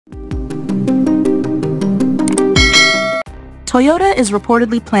Toyota is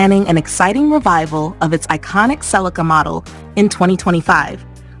reportedly planning an exciting revival of its iconic Celica model in 2025,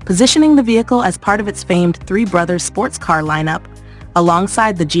 positioning the vehicle as part of its famed Three Brothers sports car lineup,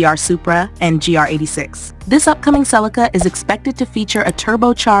 alongside the GR Supra and GR86. This upcoming Celica is expected to feature a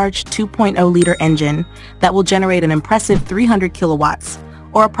turbocharged 2.0-liter engine that will generate an impressive 300 kilowatts,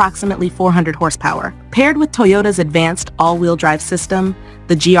 or approximately 400 horsepower. Paired with Toyota's advanced all-wheel drive system,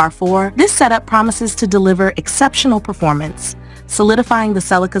 the GR4, this setup promises to deliver exceptional performance, solidifying the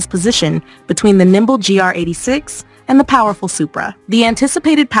Celica's position between the nimble GR86 and the powerful Supra. The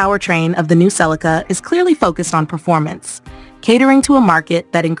anticipated powertrain of the new Celica is clearly focused on performance, catering to a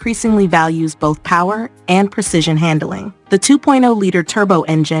market that increasingly values both power and precision handling. The 2.0-liter turbo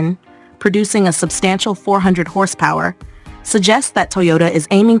engine, producing a substantial 400 horsepower, suggests that Toyota is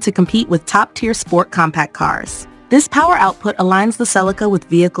aiming to compete with top-tier sport compact cars. This power output aligns the Celica with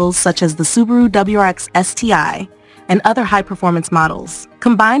vehicles such as the Subaru WRX STI and other high-performance models.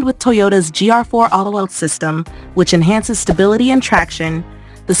 Combined with Toyota's GR4 AUTOGLITZ system, which enhances stability and traction,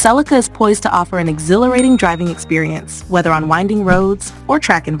 the Celica is poised to offer an exhilarating driving experience, whether on winding roads or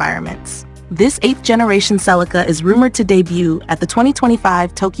track environments. This 8th-generation Celica is rumored to debut at the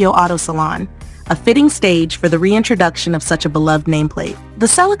 2025 Tokyo Auto Salon, a fitting stage for the reintroduction of such a beloved nameplate. The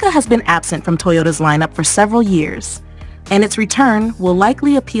Celica has been absent from Toyota's lineup for several years, and its return will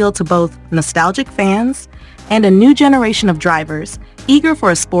likely appeal to both nostalgic fans and a new generation of drivers eager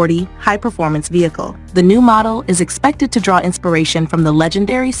for a sporty, high-performance vehicle. The new model is expected to draw inspiration from the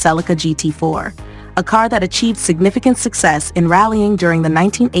legendary Celica GT4, a car that achieved significant success in rallying during the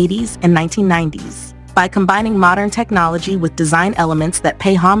 1980s and 1990s. By combining modern technology with design elements that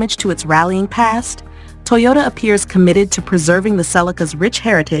pay homage to its rallying past, Toyota appears committed to preserving the Celica's rich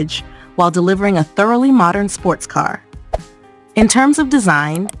heritage while delivering a thoroughly modern sports car. In terms of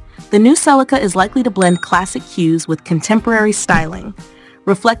design, the new Celica is likely to blend classic hues with contemporary styling,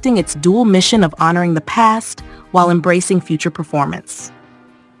 reflecting its dual mission of honoring the past while embracing future performance.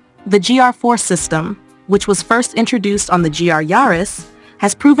 The GR4 system, which was first introduced on the GR Yaris,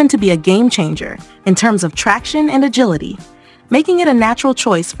 has proven to be a game-changer in terms of traction and agility, making it a natural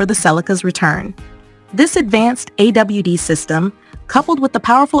choice for the Celica's return. This advanced AWD system, coupled with the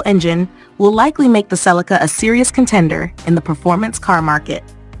powerful engine, will likely make the Celica a serious contender in the performance car market.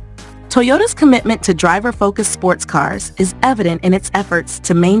 Toyota's commitment to driver-focused sports cars is evident in its efforts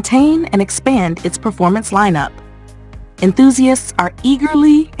to maintain and expand its performance lineup. Enthusiasts are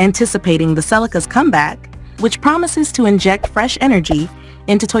eagerly anticipating the Celica's comeback, which promises to inject fresh energy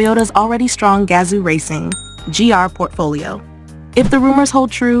into Toyota's already strong Gazoo Racing GR portfolio. If the rumors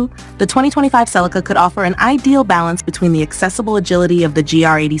hold true, the 2025 Celica could offer an ideal balance between the accessible agility of the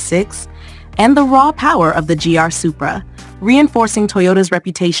GR86 and the raw power of the GR Supra, reinforcing Toyota's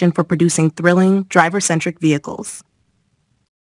reputation for producing thrilling, driver-centric vehicles.